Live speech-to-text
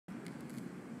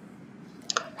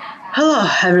Hello,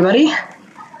 everybody.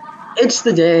 It's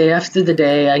the day after the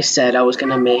day I said I was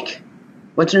gonna make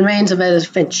What Remains of Edith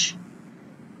Finch.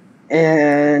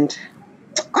 And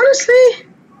honestly,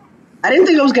 I didn't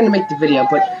think I was gonna make the video,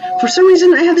 but for some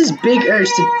reason I had this big urge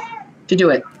to do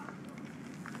it.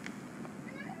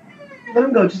 Let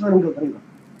him go, just let him go, let him go.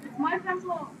 It's my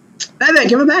pencil. Bye,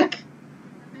 give it back.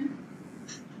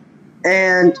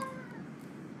 And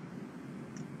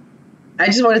I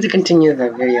just wanted to continue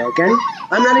the video again.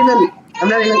 I'm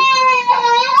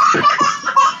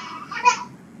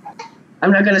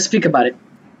not gonna speak about it.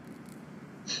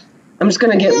 I'm just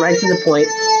gonna get right to the point.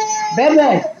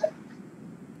 Bebe!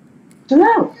 Chill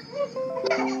out!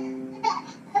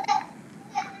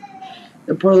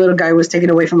 The poor little guy was taken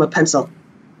away from a pencil.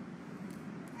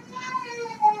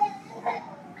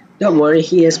 Don't worry,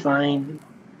 he is fine.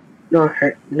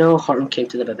 No harm came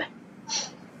to the baby.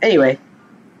 Anyway,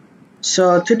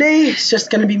 so today it's just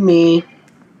gonna be me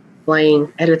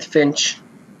playing Edith Finch,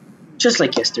 just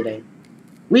like yesterday.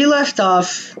 We left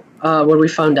off where we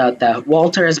found out that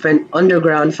Walter has been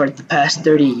underground for the past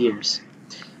 30 years,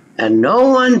 and no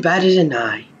one batted an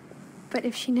eye. But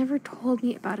if she never told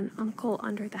me about an uncle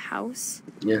under the house...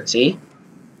 Yeah, see?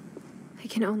 I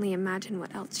can only imagine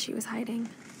what else she was hiding.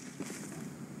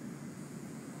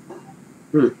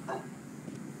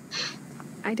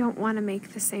 I don't want to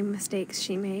make the same mistakes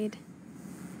she made.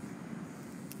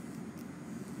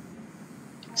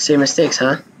 Same mistakes,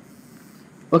 huh?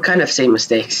 What kind of same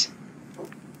mistakes?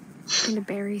 Trying to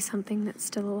bury something that's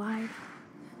still alive.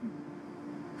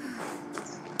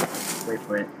 Wait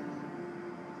for it.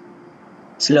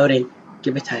 It's loading.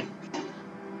 Give it time.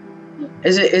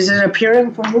 Is it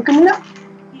appearing for you, Camila?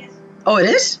 Yes. Oh, it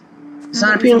is? It's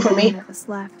not appearing for me? One of us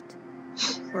left.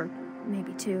 Or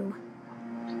maybe two.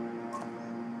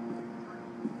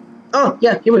 Oh,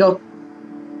 yeah, here we go.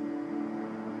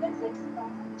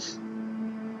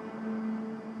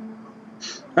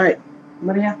 Alright,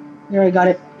 Maria, here I got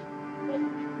it.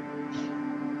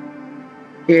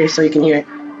 Here, so you can hear it.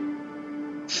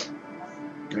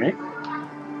 Alright.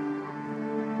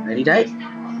 Ready, Di?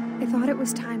 I thought it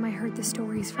was time I heard the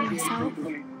stories for myself.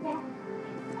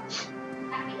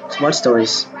 So what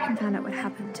stories? And found out what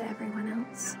happened to everyone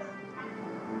else.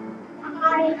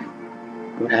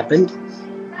 What happened?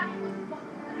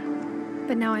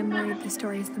 But now I'm worried the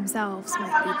stories themselves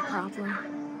might be the problem.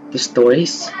 The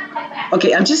stories?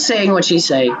 Okay, I'm just saying what she's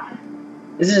saying.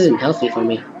 This isn't healthy for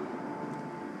me.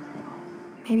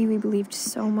 Maybe we believed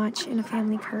so much in a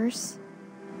family curse.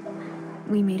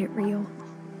 We made it real.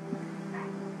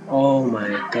 Oh my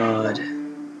god.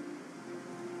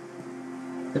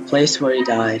 The place where he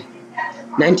died.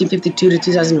 1952 to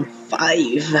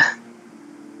 2005.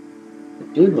 The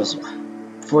dude was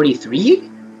 43?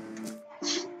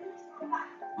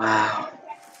 Wow.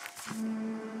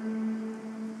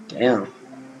 Damn.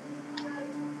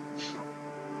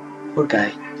 Poor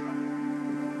guy. I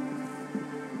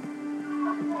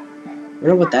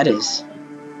wonder what that is.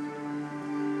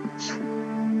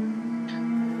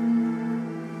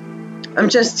 I'm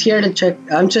just here to check.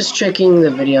 I'm just checking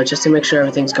the video just to make sure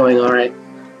everything's going alright.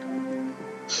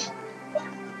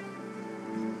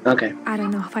 Okay. I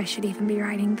don't know if I should even be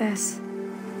writing this.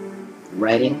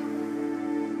 Writing?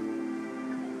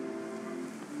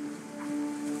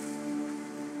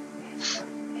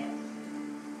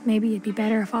 Maybe it'd be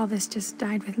better if all this just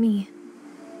died with me.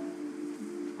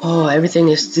 Oh, everything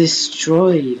is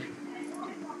destroyed.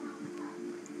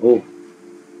 Oh.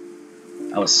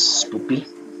 That was spoopy.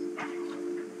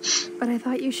 But I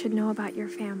thought you should know about your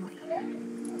family.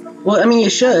 Well, I mean, you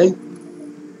should.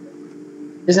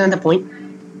 Isn't that the point?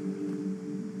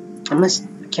 I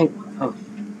can't. Oh.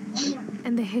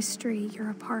 And the history you're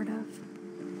a part of.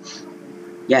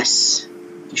 Yes,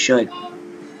 you should.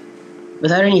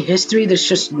 Without any history, there's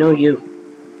just no you.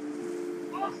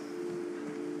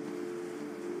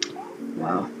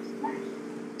 Wow.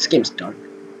 This game's dark.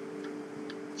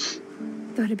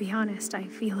 Though to be honest, I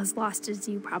feel as lost as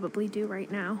you probably do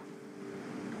right now.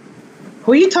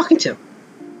 Who are you talking to?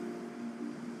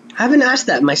 I haven't asked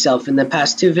that myself in the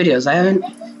past 2 videos. I haven't...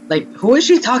 Like, who is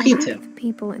she talking to? The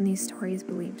people in these stories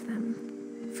believed them.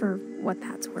 For what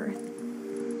that's worth.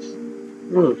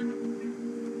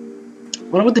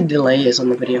 Wonder what the delay is on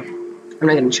the video. I'm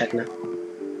not gonna check now.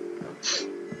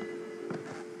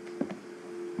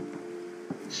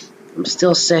 I'm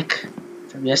still sick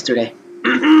from yesterday.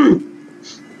 And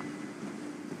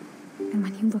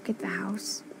when you look at the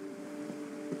house,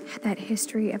 that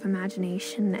history of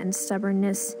imagination and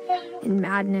stubbornness and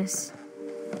madness,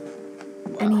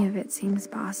 any of it seems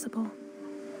possible.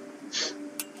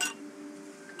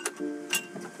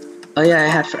 Oh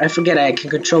yeah, I forget I can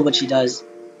control what she does.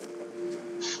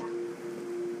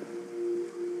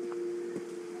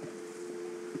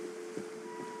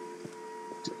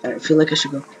 feel like I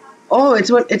should go. Oh, it's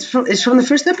from the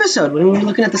first episode when we were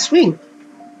looking at the swing.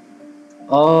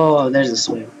 Oh, there's the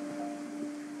swing.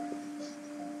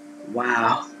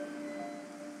 Wow.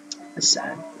 That's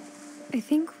sad. I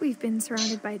think we've been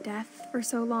surrounded by death for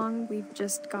so long, we've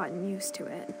just gotten used to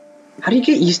it. How do you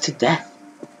get used to death?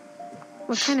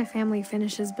 What kind of family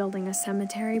finishes building a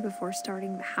cemetery before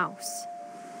starting the house?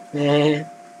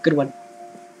 Good one.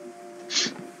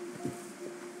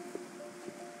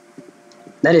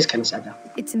 That is kind of sad, though.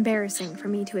 It's embarrassing for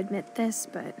me to admit this,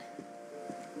 but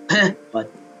But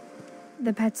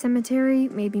the pet cemetery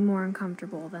made me more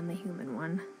uncomfortable than the human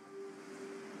one.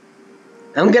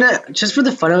 I'm gonna, just for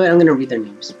the fun of it, I'm gonna read their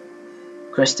names.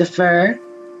 Christopher.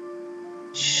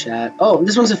 Oh,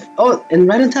 this one's and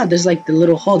right on top, there's like the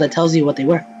little hole that tells you what they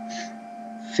were.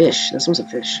 Fish. This one's a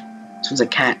fish. This one's a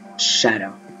cat.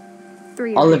 Shadow.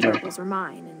 3 of Oliver. the apples were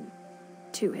mine, and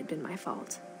 2 had been my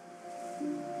fault.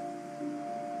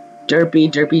 Derpy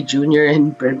Jr.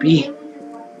 and Burpy.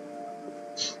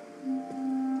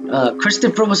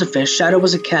 Christopher was a fish. Shadow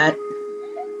was a cat.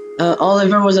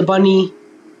 Oliver was a bunny.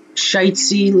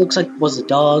 Shitesy looks like was a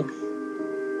dog.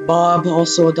 Bob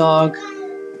also a dog.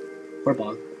 Poor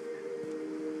Bob.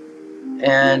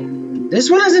 And this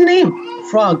one has a name,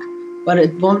 Frog, but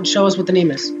it won't show us what the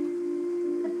name is.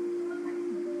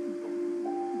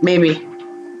 Maybe.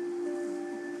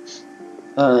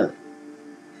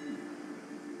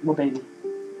 What baby?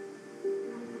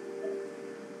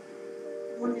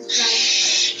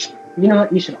 You know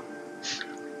what? You should.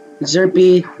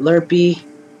 Zerpy, Lurpy,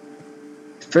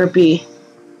 Furpy,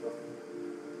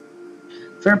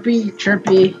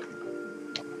 Chirpy,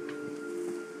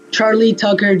 Charlie,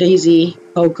 Tucker, Daisy,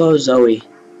 Poco, Zoe.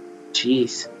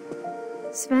 Jeez.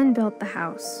 Sven built the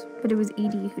house, but it was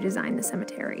Edie who designed the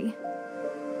cemetery.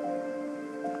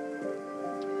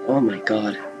 Oh my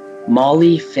god.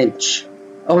 Molly Finch.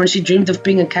 Oh, and she dreamed of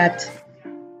being a cat.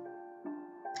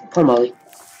 Poor Molly.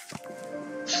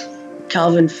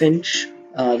 Calvin Finch.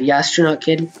 The astronaut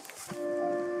kid.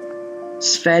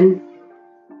 Sven.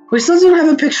 We still don't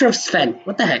have a picture of Sven.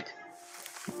 What the heck?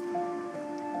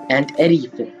 And Eddie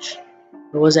Fitch.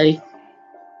 Where was Eddie?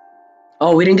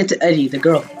 Oh, we didn't get to Eddie, the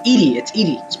girl. Edie, it's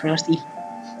Edie. It's pronounced Edie.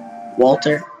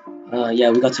 Walter.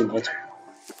 Yeah, we got to Walter.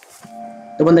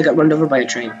 The one that got run over by a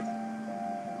train.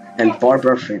 And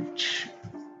Barbara Finch.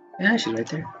 Yeah, she's right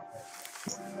there.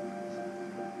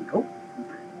 Go.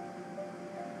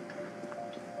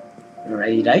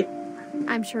 Alrighty, right?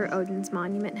 I'm sure Odin's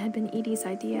monument had been Edie's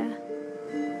idea.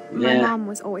 Yeah. My mom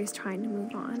was always trying to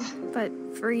move on, but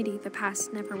for Edie, the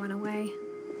past never went away.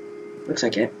 Looks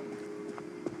like it.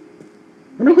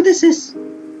 I wonder who this is.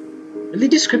 Really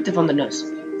descriptive on the nose.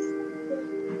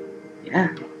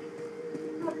 Yeah.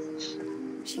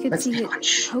 She could see it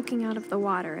poking out of the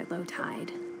water at low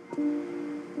tide.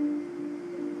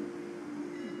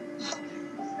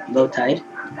 Low tide.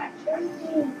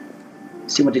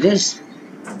 See what it is.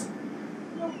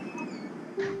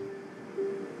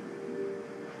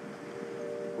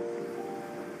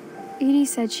 Edie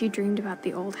said she dreamed about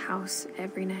the old house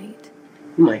every night.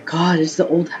 Oh my god, it's the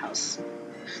old house.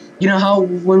 You know how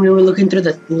when we were looking through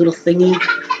the little thingy,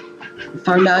 we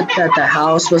found out that the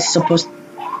house was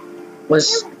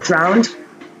drowned?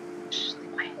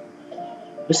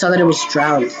 We saw that it was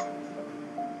drowned.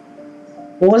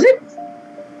 What was it?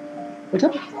 What's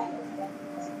up?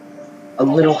 A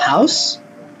little house?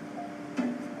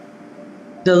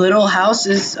 The little house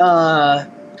is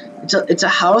it's a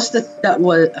house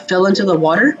that fell into the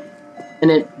water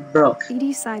and it broke.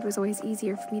 Edie's side was always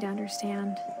easier for me to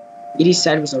understand. Edie's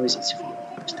side was always easier for me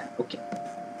to understand. Okay.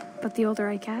 But the older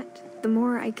I get, the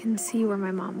more I can see where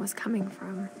my mom was coming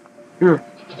from.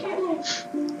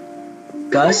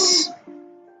 Gus?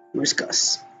 Where's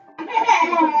Gus?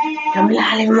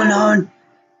 Camila, leave him alone.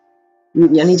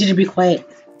 I need you to be quiet.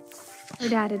 Her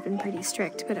dad had been pretty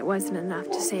strict, but it wasn't enough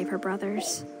to save her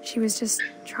brothers. She was just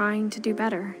trying to do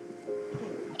better.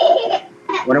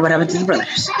 Wonder what happened to the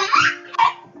brothers.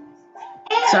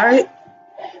 Sorry.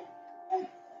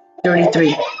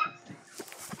 33.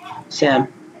 Sam.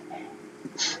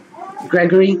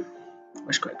 Gregory.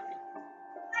 Where's Gregory?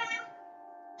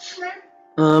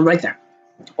 Right there.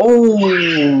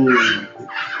 Oh.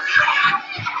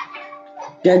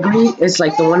 Gregory is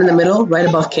like the one in the middle, right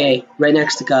above Kay, right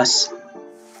next to Gus.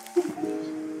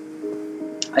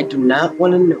 I do not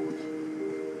want to know.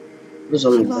 There's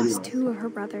only She one lost more. 2 of her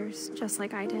brothers, just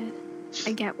like I did.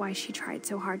 I get why she tried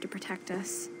so hard to protect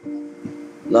us.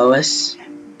 Lois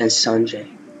and Sanjay.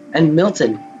 And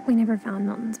Milton. We never found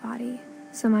Milton's body,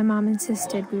 so my mom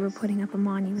insisted we were putting up a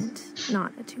monument,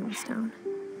 not a tombstone.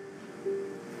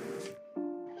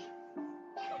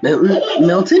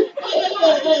 Milton?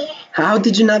 How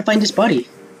did you not find his body?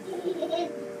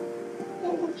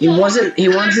 He wasn't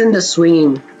the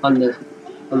swinging on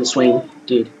the swing,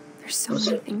 dude. There's so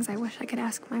many things I wish I could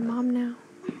ask my mom now.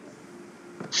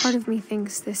 Part of me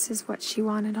thinks this is what she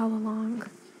wanted all along.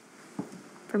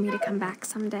 For me to come back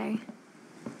someday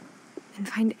and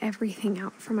find everything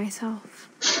out for myself.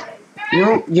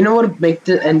 You know what would make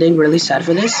the ending really sad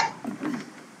for this?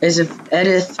 Is if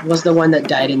Edith was the one that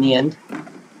died in the end,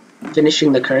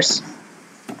 finishing the curse.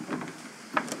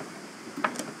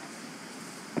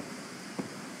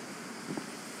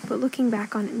 But looking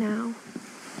back on it now,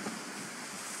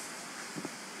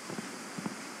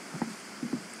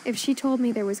 if she told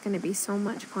me there was going to be so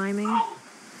much climbing,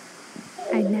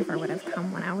 I never would have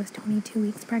come when I was 22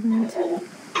 weeks pregnant.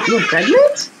 You were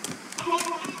pregnant?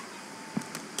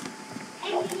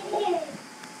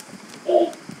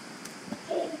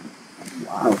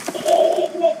 Wow.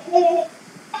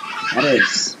 That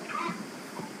is...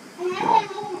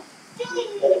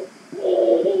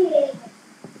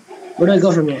 Where do I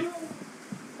go from here?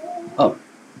 Oh.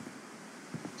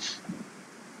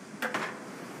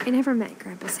 I never met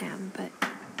Grandpa Sam, but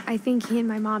I think he and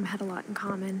my mom had a lot in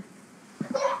common.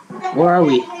 Where are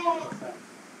we?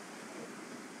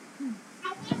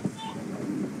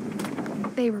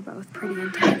 They were both pretty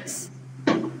intense.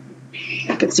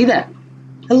 I can see that.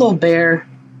 Hello, bear.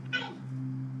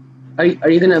 Are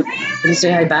you gonna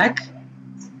say hi back?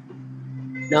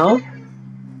 No?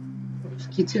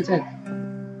 Keep to your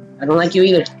I don't like you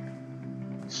either.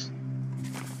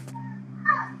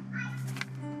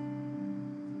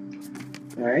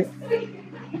 Alright.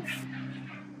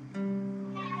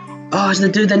 Oh, it's the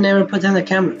dude that never put down the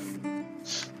camera.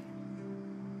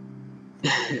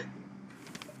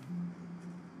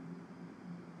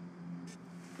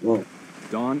 Whoa.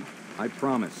 Dawn, I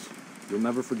promise, you'll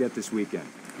never forget this weekend.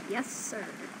 Yes, sir.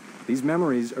 These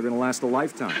memories are gonna last a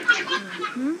lifetime.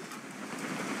 Mm-hmm.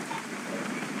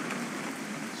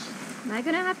 Am I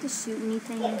gonna have to shoot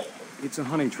anything? It's a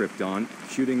hunting trip, Dawn.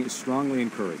 Shooting is strongly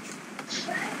encouraged.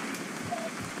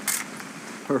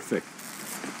 Perfect.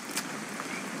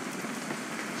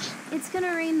 It's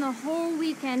gonna rain the whole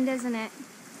weekend, isn't it?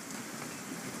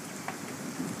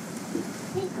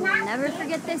 I'll never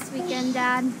forget this weekend,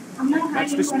 Dad.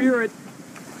 That's the spirit.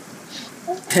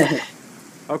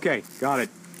 Okay, got it.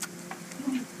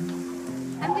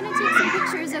 I'm gonna take some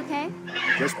pictures, okay?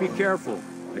 Just be careful.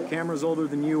 The camera's older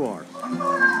than you are.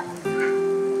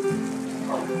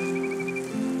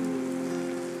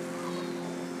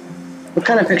 What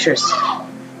kind of pictures?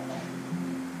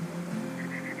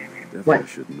 Definitely What?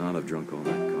 should not have drunk all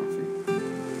that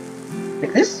coffee.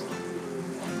 Like this?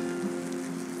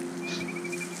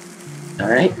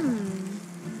 Alright.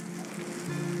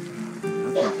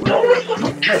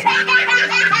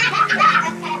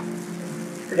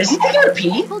 Is he taking a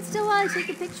pee? Hold still while I take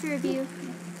a picture of you.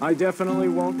 I definitely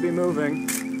won't be moving.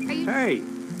 Are you? Hey!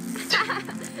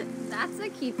 That's a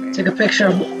keeper. Take a picture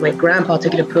of my grandpa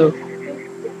taking a poo.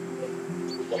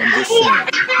 I'm just saying,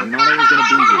 I'm not always gonna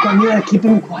be here. Come here, keep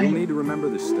him You'll quiet. need to remember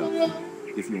this stuff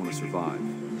if you want to survive.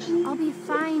 I'll be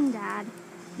fine, Dad.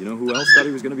 You know who else thought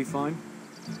he was gonna be fine?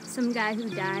 Some guy who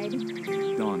died.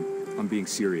 Dawn, I'm being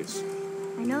serious.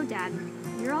 I know, Dad.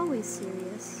 You're always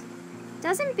serious.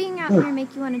 Doesn't being out here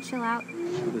make you want to chill out?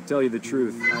 Well, to tell you the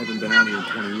truth, I haven't been out here in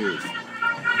 20 years.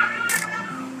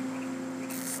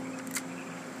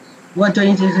 What do I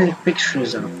need to take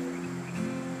pictures of?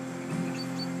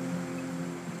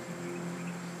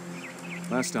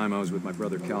 Last time I was with my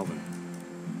brother Calvin.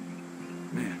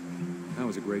 Man, that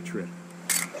was a great trip.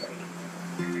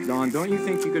 Dawn, don't you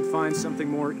think you could find something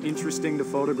more interesting to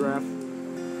photograph?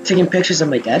 Taking pictures of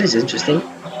my dad is interesting.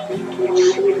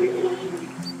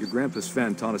 Your grandpa's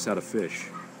Fen taught us how to fish,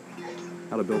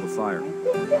 how to build a fire.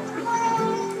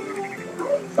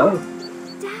 Oh,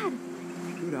 Dad!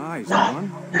 Good eyes,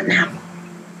 Dawn. not now.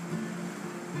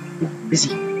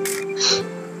 Busy.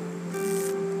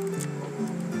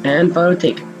 And photo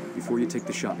taken. Before you take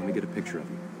the shot, let me get a picture of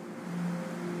you.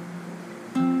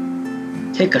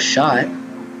 Take a shot?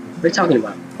 What are you talking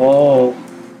about? Oh,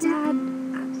 Dad,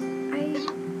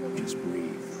 Just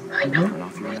breathe. I know. Turn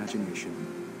off your imagination.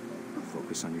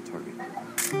 Focus on your target.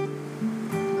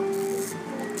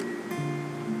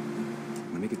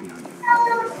 Let me get behind you.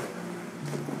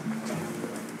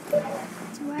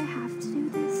 do I have to do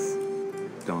this?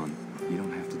 Dawn, you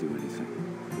don't have to do anything.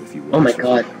 But if you want Oh my to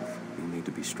survive, God. you'll need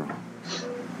to be strong.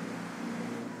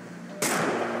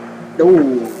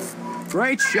 No.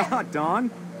 Great shot,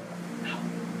 Dawn!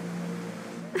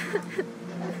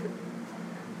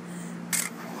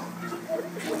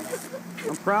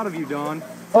 I'm proud of you, Dawn.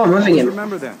 Oh, I'm moving Just him.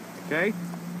 remember that, okay?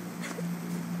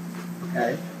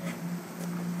 Alright.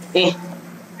 Eh.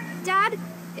 Dad,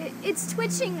 it's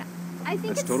twitching. I think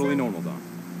That's it's totally normal, Don.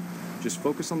 Just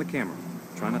focus on the camera.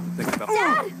 Try not to think about...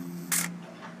 Dad!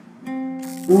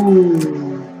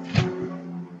 Ooh.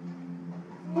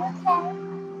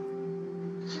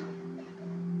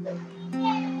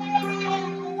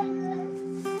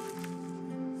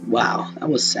 Wow, that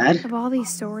was sad. Of all these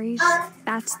stories,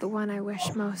 that's the one I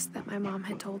wish most that my mom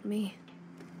had told me.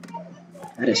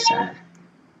 That is sad.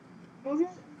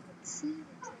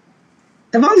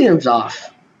 The volume's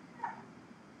off.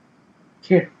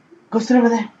 Here, go sit over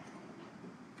there.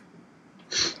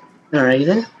 Alright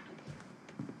then.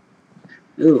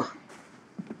 Ooh.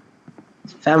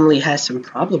 Family has some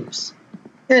problems.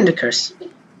 And a curse.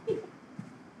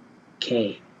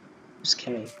 K. Who's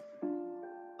K?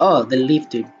 Oh, the leaf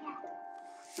dude.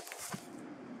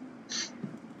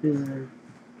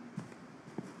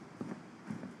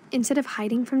 Instead of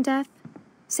hiding from death,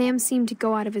 Sam seemed to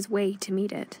go out of his way to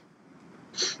meet it.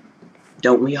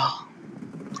 Don't we all?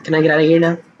 Can I get out of here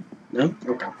now? No?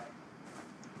 Okay.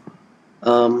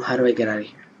 How do I get out of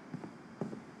here?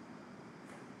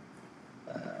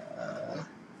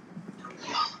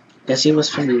 Guess he was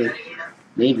from the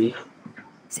Navy.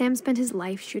 Sam spent his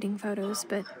life shooting photos,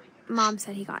 but Mom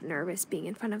said he got nervous being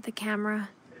in front of the camera.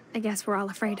 I guess we're all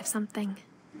afraid of something.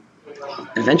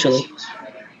 Eventually.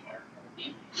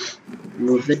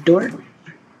 Move the door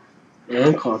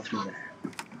and crawl through there.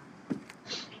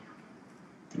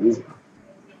 Ooh.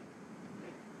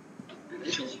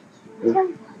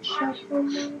 Ooh.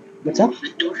 What's up?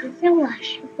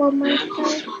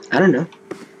 I don't know.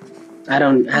 I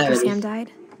don't have After any. Sam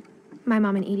died, my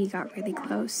mom and Edie got really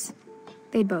close.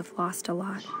 They both lost a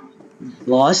lot.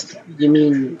 Lost? You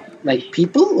mean like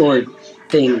people or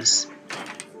things?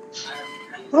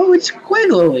 Oh, it's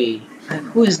Gregory.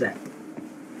 Who is that?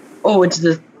 Oh, it's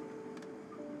the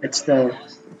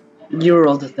year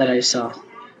old that I saw.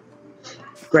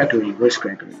 Gregory. Where's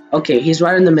Gregory? Okay, he's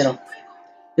right in the middle.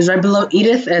 He's right below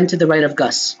Edith and to the right of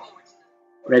Gus.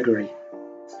 Gregory.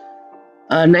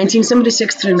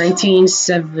 1976 through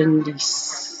 1977.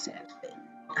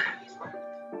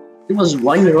 He was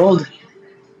 1 year old.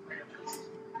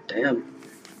 Damn.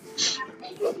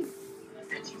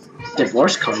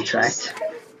 Divorce contract.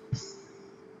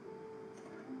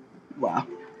 Wow.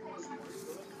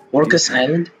 Orcas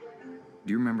Island.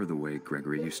 Do you remember the way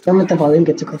Gregory used to... Don't let the volume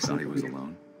get too close. Thought he was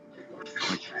alone.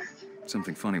 Like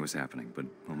something funny was happening, but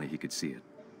only he could see it.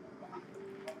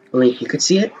 Only he could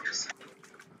see it?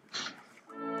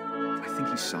 I think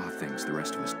he saw things the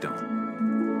rest of us don't.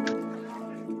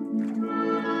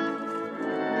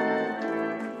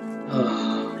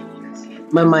 Oh,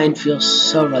 my mind feels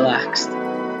so relaxed.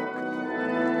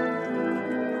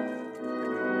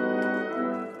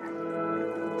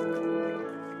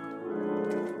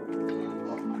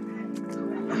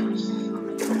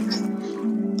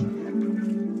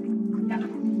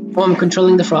 Oh, I'm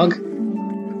controlling the frog.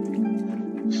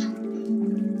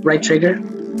 Right trigger.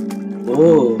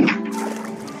 Oh.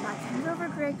 Move over,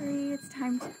 Gregory. It's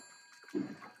time to...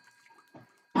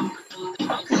 Come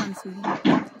on, sweetie.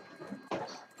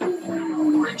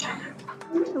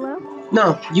 Hello?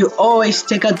 No, you always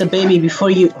take out the baby before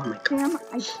you... Oh my god. Sam,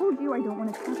 I told you I don't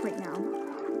want to talk right now.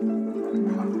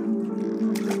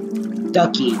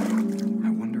 Ducky. I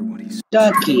wonder what he's...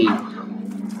 Ducky.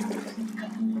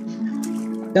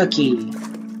 Ducky.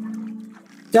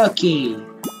 Ducky.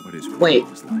 What his Wait.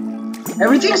 was like.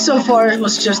 Everything so far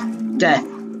was just death.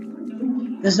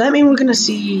 Does that mean we're gonna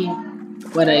see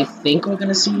what I think we're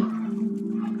gonna see?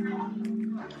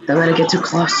 Don't let it get too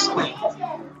close.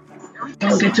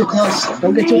 Don't get too close.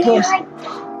 Don't get too close.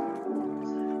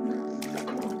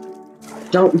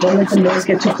 Don't let the noise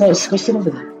get too close. Go sit over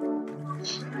there.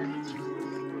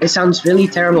 It sounds really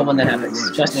terrible when that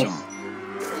happens. Trust me.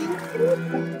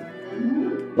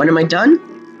 When am I done?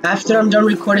 After I'm done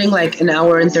recording like an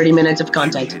hour and 30 minutes of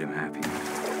content. Made him happy.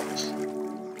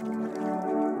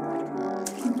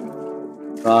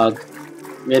 Frog.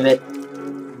 Ribbit.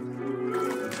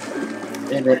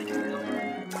 Ribbit.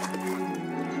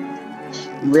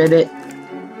 Ribbit.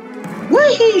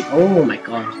 Whee! Oh my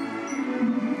god.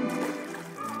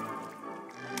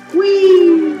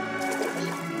 Whee!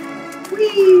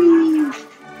 Whee!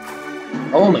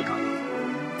 Oh my god.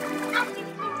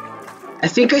 I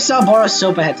think I saw a bar of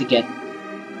soap I had to get.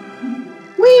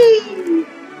 Whee!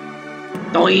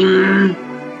 Doing!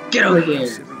 Get over here.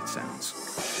 Silly it sounds.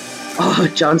 Oh,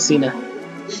 John Cena.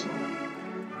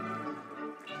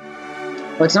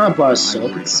 Well, it's not a bar of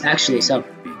soap, it's actually soap.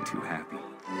 Being too happy.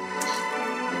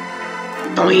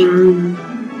 Doing!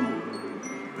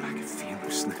 But I could feel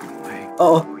him slipping away.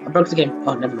 Oh, I broke the game.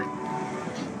 Oh, never mind.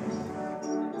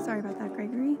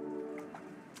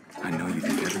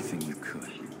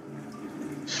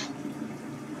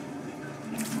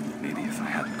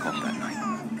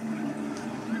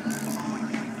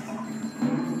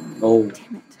 Oh,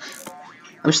 Damn it.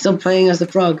 I'm still playing as the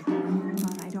frog. God,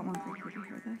 I don't want Gregory to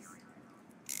hear this.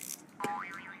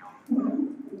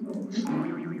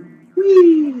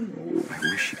 I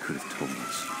wish he could have told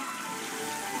us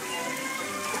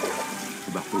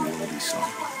about the world he saw.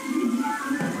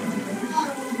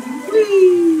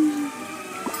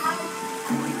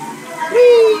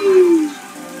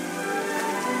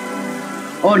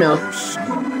 Oh no. There's so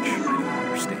much I don't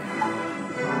understand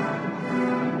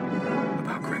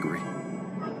about Gregory.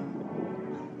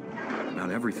 About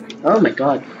everything. Oh my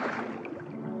god.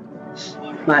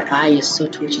 My eye is so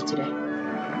twitchy today.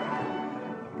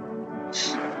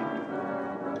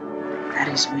 That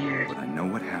is weird. But I know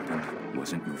what happened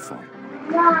wasn't your fault.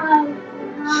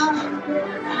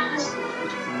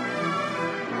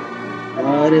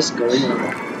 What is going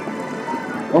on?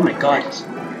 Oh my god.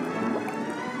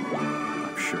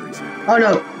 I'm sure he's happy. Oh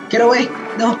no. Get away.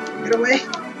 No. Get away.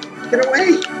 Get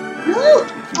away. No.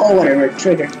 Oh, whatever.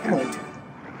 Trigger. Come on.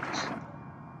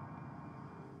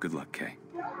 Good luck, Kay.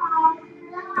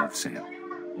 Love, Sam.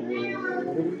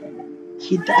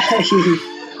 He died.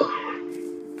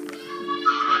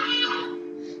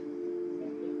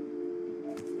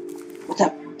 What's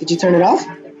up? Did you turn it off?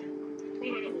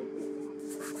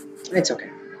 It's okay.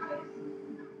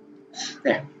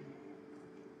 There.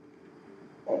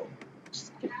 Oh,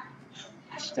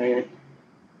 there.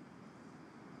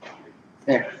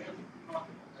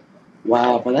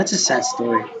 Wow, but that's a sad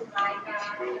story.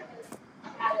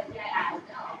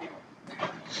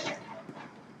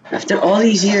 After all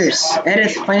these years,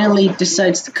 Edith finally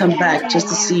decides to come back just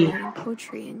to see. Writing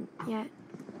poetry, and yet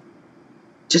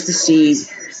Just to see.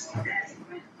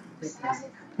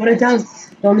 Put it down.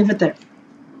 Don't leave it there.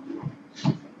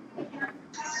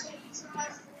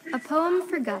 A poem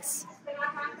for Gus,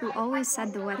 who always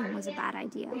said the wedding was a bad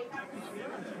idea.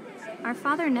 Our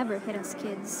father never hit us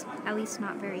kids, at least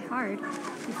not very hard,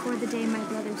 before the day my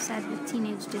brother said with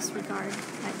teenage disregard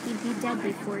that he'd be dead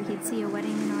before he'd see a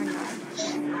wedding in our yard.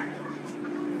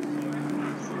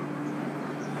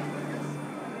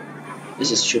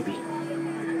 This is trippy.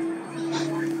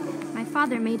 My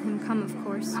father made him come, of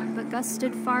course, but Gus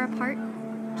stood far apart,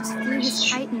 just flew his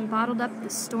kite and bottled up the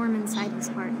storm inside his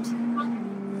heart.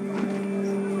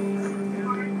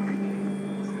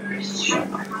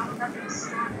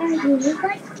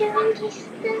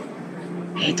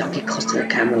 Hey, don't get close to the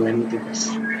camera. Let me do this.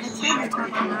 I tried to talk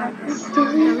him out of it, though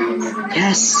he never did.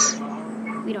 Yes.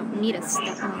 We don't need a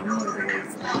stepmom or the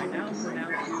words that I know.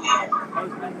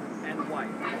 Husband and wife.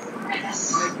 Yes.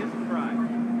 Make him cry.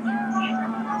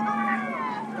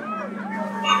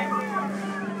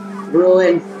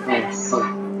 Ruin.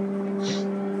 Oh.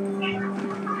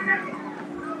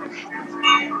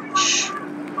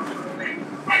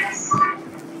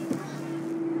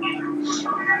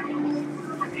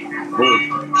 Oh.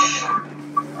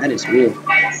 That is weird.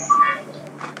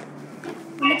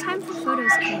 When the time for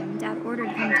photos came, Dad ordered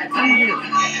him to come here.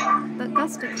 But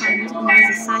Gus declined, and as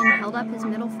a sign held up his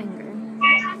middle finger.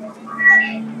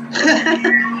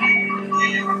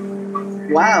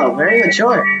 Wow, very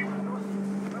mature.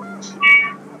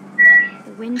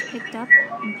 The wind picked up,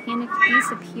 and panicked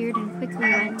geese appeared and quickly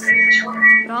went.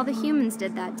 But all the humans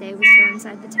did that day was go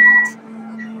inside the tent.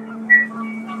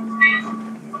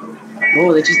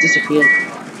 Oh, they just disappeared.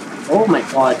 Oh my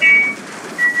god.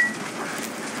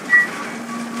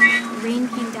 The rain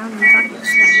came down in buckets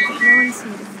then, but no one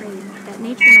seemed afraid that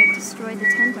nature might destroy the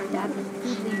tent our dad had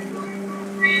crudely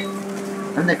made.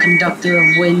 I'm the conductor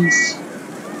of winds.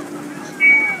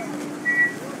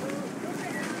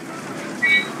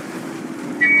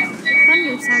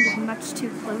 Thunder sounded much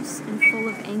too close and full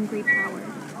of angry power.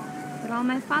 But all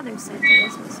my father said to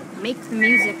us was, "Make the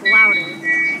music louder."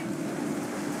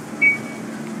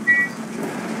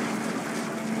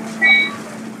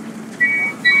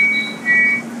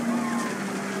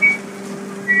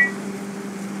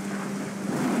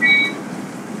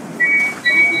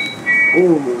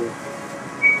 Ooh.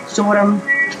 So what I'm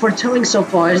foretelling so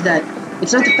far is that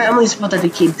it's not the family's fault that they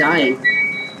keep dying.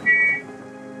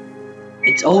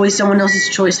 It's always someone else's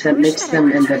choice that makes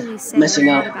them end up messing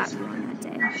up. About you on that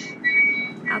day.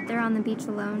 Out there on the beach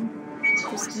alone,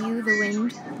 just you, the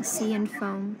wind, the sea, and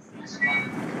foam.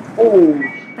 Oh.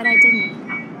 But I didn't.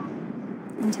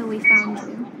 Until we found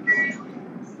you.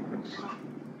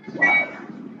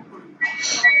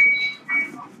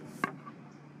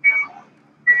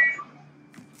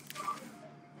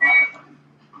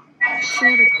 She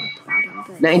never talked about him,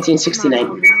 but 1969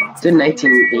 Mom to said, "Boy,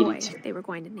 1982. they were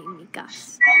going to name me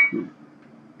Gus."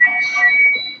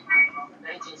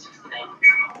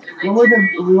 Lower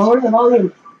the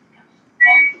volume.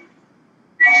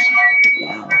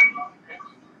 Wow.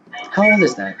 How old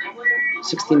is that?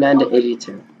 69 to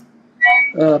 82.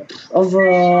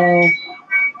 Overall,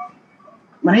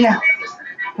 Maria,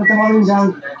 put the volume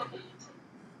down.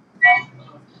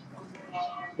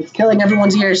 It's killing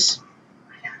everyone's ears.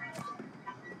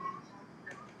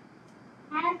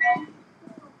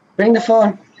 Bring the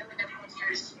phone.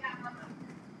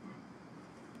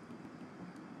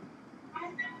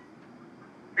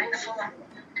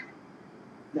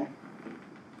 There.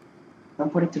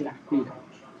 Don't put it to left. Here you go.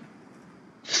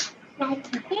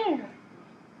 Right here.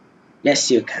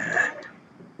 Yes, you can.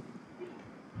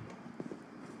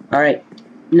 Alright.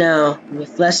 Now,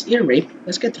 with less ear rape,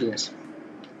 let's get through this.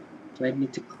 Do I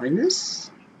need to climb this?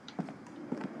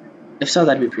 If so,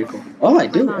 that'd be pretty cool. Oh, I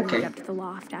do? My mom moved Okay. up to the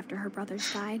loft after her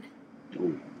brothers died.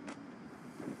 Ooh.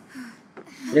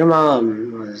 Your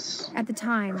mom was... At the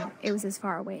time, it was as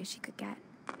far away as she could get.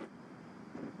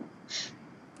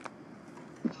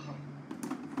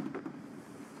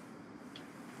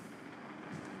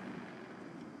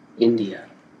 India.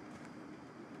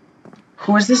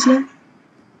 Who is this now?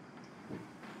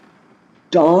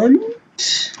 Dawn?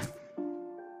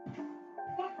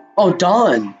 Oh,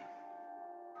 Dawn.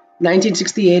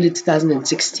 1968 to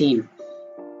 2016.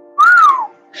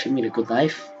 She made a good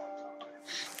life.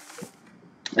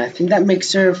 I think that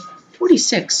makes her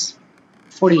 46.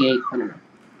 48, I don't know.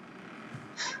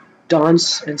 Dawn and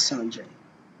Sanjay.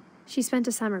 She spent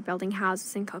a summer building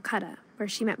houses in Calcutta, where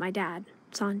she met my dad,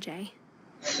 Sanjay.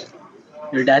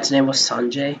 Your dad's name was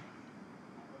Sanjay?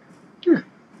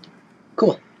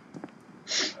 Cool.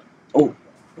 Oh,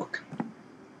 book.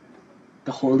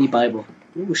 The Holy Bible.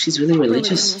 Ooh, she's really Religion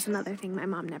religious. was another thing my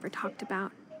mom never talked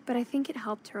about, but I think it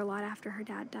helped her a lot after her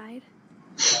dad died.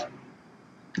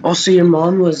 Also, your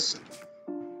mom was...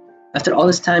 After all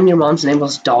this time, your mom's name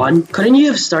was Dawn. Couldn't you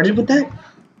have started with that?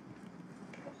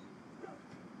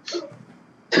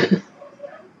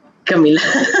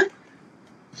 Camila.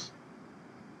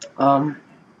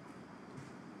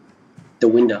 The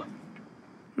window.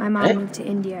 My mom Eh? moved to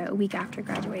India a week after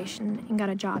graduation and got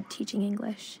a job teaching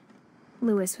English.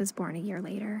 Louis was born a year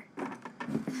later.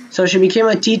 So she became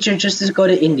a teacher just to go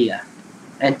to India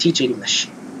and teach English.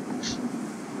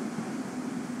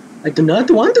 I do not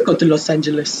want to go to Los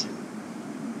Angeles.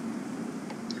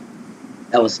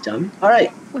 That was dumb.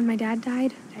 Alright, When my dad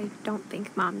died, I don't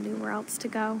think Mom knew where else to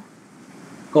go.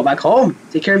 go back home.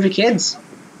 Take care of your kids.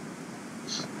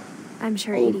 I'm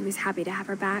sure Oh. Edie was happy to have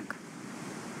her back.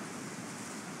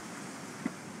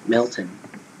 Milton.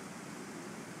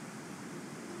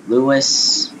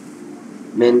 Lewis.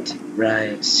 Mint,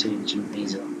 rye, sage, and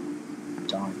basil.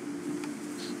 Dawn.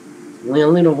 We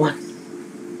only know one.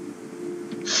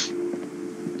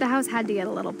 The house had to get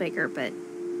a little bigger, but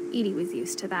Edie was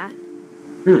used to that.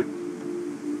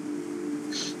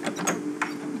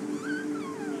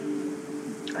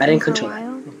 I didn't For a control it.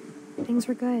 while, things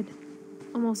were good.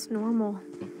 Almost normal.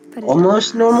 But it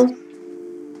Almost didn't last. normal?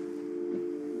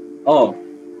 Oh.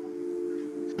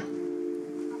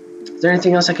 Is there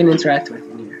anything else I can interact with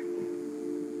in here?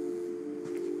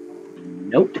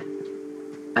 Nope.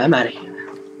 I'm out of here now.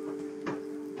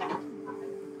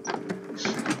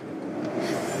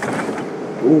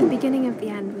 The Ooh. beginning of the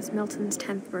end was Milton's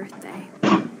 10th birthday,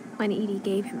 when Edie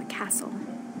gave him a castle.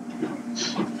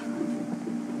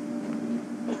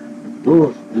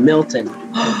 Ooh, Milton.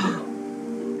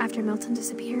 After Milton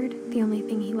disappeared, the only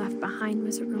thing he left behind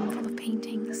was a room full of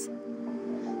paintings.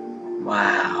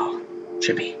 Wow.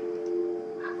 Trippy.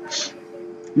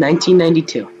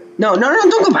 1992. No,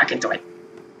 don't go back into it.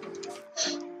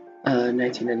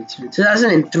 1992.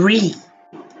 2003.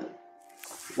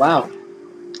 Wow.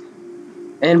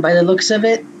 And by the looks of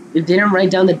it, it didn't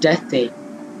write down the death date.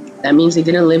 That means they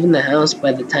didn't live in the house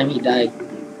by the time he died.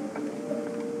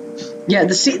 Yeah,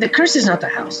 the curse is not the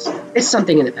house. It's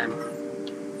something in the family.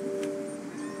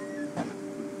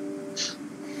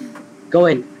 Go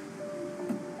in.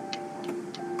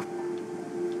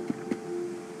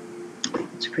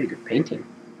 It's a pretty good painting.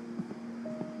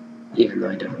 Even though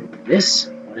I don't know what it is.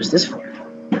 What is this for?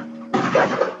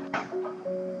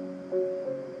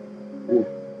 Ooh.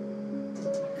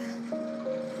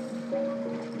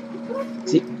 I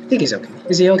think he's okay.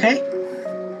 Is he okay?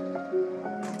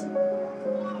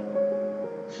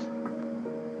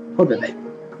 Poor baby.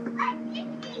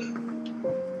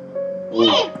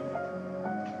 Ooh.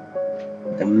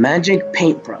 The magic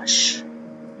paintbrush.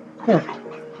 Huh.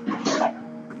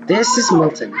 This is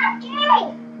Milton.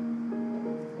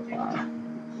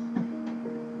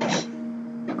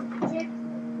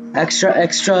 Extra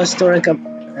historic. I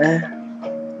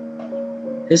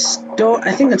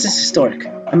think that's just historic.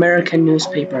 American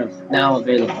newspaper now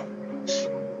available.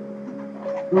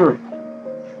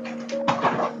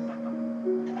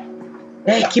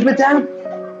 Hey, keep it down.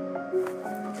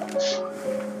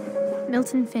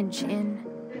 Milton Finch in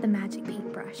The Magic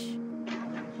Paintbrush.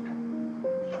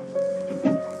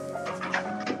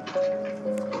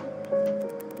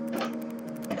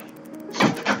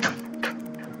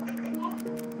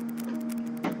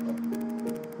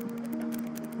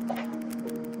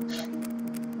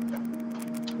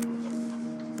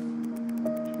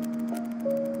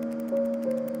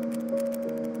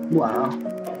 Wow.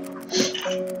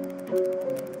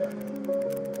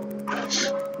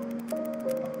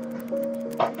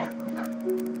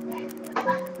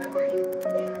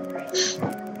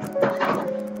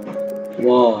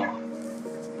 Whoa.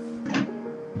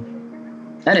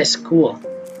 That is cool.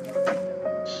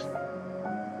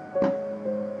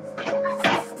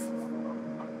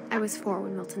 I was 4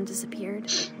 when Milton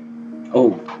disappeared.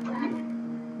 Oh.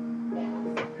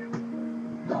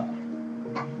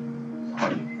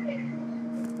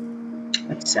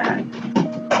 That's sad.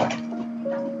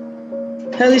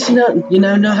 At least you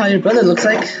now know how your brother looks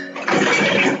like.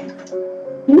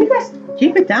 Can you guys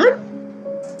keep it down?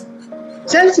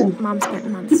 Samson! Mom spent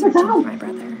months searching for my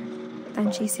brother.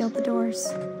 Then she sealed the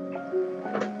doors.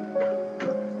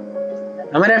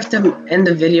 I might have to end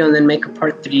the video and then make a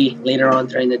part 3 later on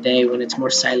during the day when it's more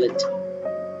silent.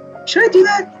 Should I do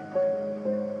that?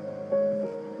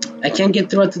 I can't get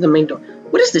through to the main door.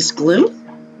 What is this, glue?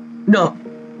 No,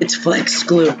 it's flex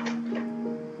glue.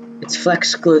 It's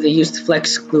flex glue. They used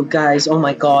flex glue, guys. Oh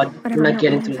my god. Whatever I'm not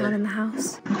getting I through found that. in the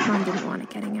house, Mom didn't want it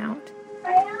getting out.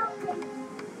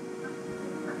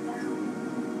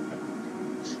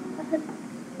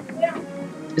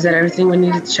 Is that everything we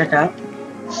needed to check out?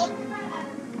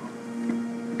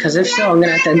 Because if so, I'm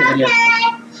gonna have to end the video.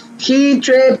 He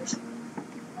tripped!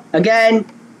 Again!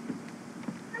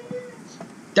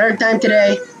 3rd time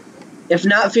today. If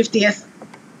not 50th.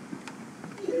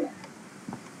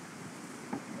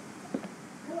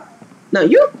 No,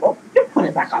 you put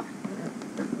it back up.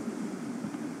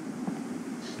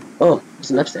 Oh, it's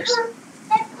an upstairs.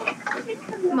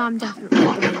 Mom definitely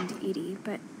blamed Edie,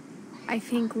 but I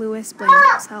think Louis blamed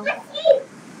himself.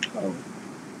 Oh,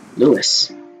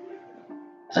 Louis.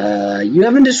 You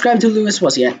haven't described who Louis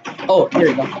was yet. Oh, here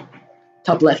we go.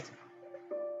 Top left.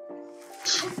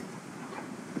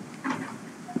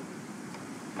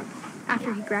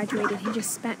 After he graduated, he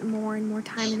just spent more and more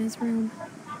time in his room.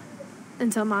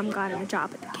 Until Mom got him a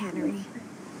job at the cannery.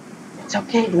 It's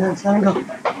okay, let's let him go.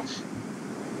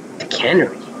 The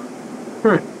cannery.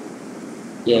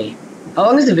 Yay. How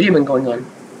long has the video been going on?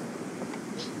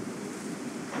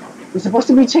 We're supposed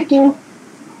to be checking.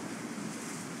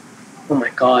 Oh my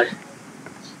god.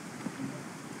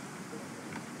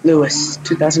 Louis,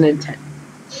 2010.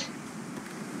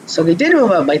 So they did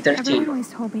move out by 13. Everyone always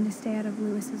told me to stay out of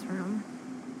Louis's room.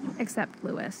 Except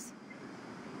Louis.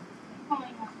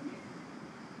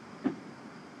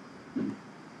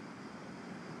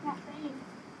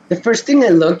 The first thing I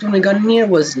looked when we got in here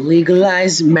was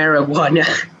legalized marijuana.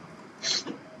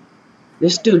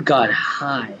 This dude got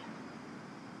high.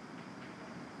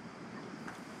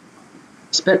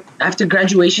 After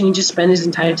graduation, he just spent his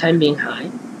entire time being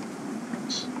high.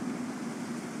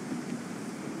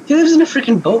 He lives in a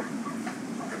freaking boat.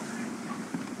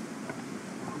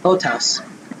 Boathouse.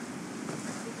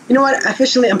 You know what?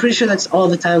 Officially, I'm pretty sure that's all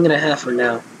the time I'm gonna have for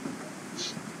now.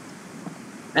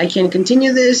 I can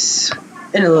continue this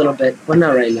in a little bit, but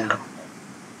not right now.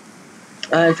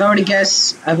 If I were to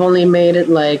guess, I've only made it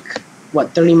like,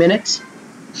 what, 30 minutes?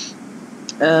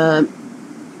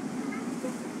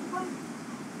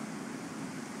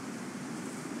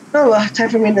 Oh well, time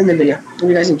for me to end the video. Hope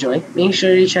you guys enjoy. Make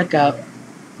sure you check out,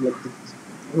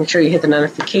 make sure you hit the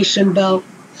notification bell,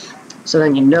 so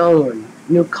then you know when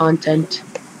new content,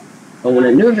 or when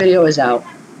a new video is out,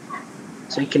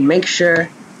 so you can make sure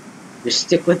you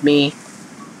stick with me,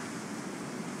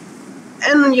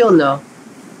 and then you'll know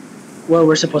where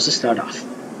we're supposed to start off.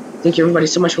 Thank you everybody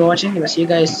so much for watching, and I'll see you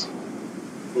guys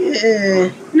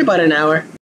in about an hour.